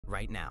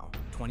Right now,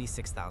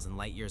 26,000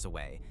 light-years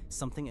away,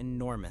 something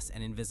enormous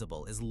and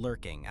invisible is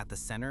lurking at the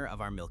center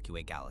of our Milky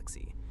Way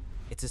galaxy.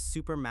 It's a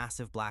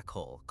supermassive black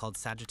hole called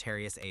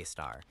Sagittarius A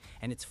star,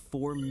 and it's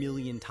 4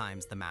 million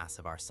times the mass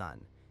of our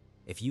Sun.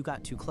 If you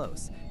got too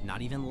close,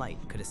 not even light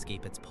could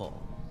escape its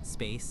pull.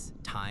 Space,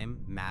 time,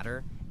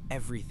 matter,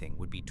 everything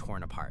would be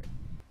torn apart.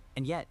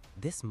 And yet,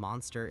 this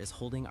monster is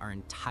holding our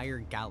entire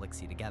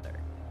galaxy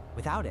together.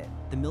 Without it,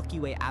 the Milky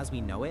Way as we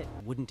know it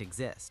wouldn't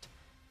exist.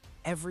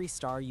 Every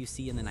star you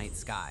see in the night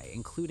sky,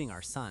 including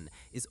our Sun,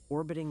 is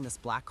orbiting this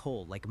black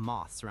hole like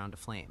moths around a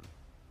flame.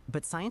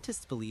 But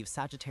scientists believe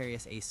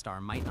Sagittarius A star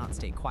might not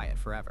stay quiet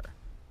forever.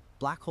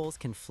 Black holes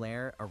can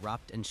flare,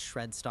 erupt, and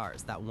shred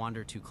stars that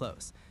wander too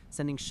close,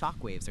 sending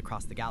shockwaves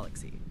across the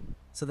galaxy.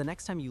 So the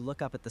next time you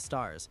look up at the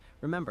stars,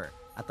 remember,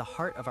 at the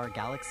heart of our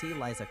galaxy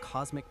lies a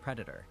cosmic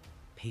predator,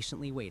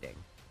 patiently waiting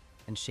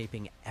and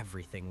shaping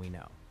everything we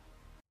know.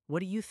 What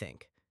do you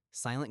think?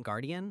 Silent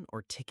guardian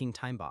or ticking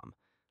time bomb?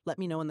 Let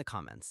me know in the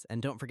comments,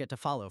 and don't forget to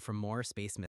follow for more space mysteries.